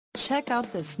Check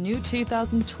out this new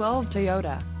 2012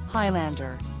 Toyota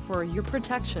Highlander. For your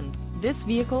protection, this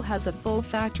vehicle has a full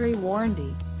factory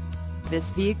warranty.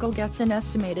 This vehicle gets an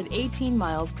estimated 18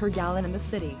 miles per gallon in the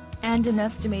city, and an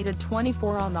estimated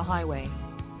 24 on the highway.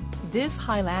 This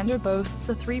Highlander boasts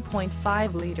a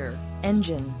 3.5-liter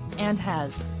engine, and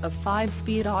has a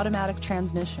 5-speed automatic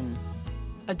transmission.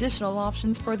 Additional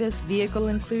options for this vehicle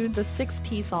include the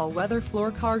 6-piece all-weather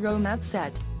floor cargo mat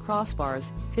set,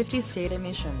 crossbars, 50 state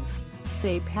emissions,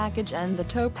 SAE package and the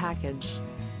tow package.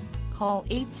 Call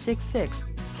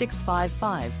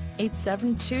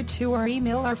 866-655-8722 or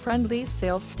email our friendly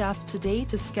sales staff today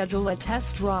to schedule a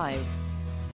test drive.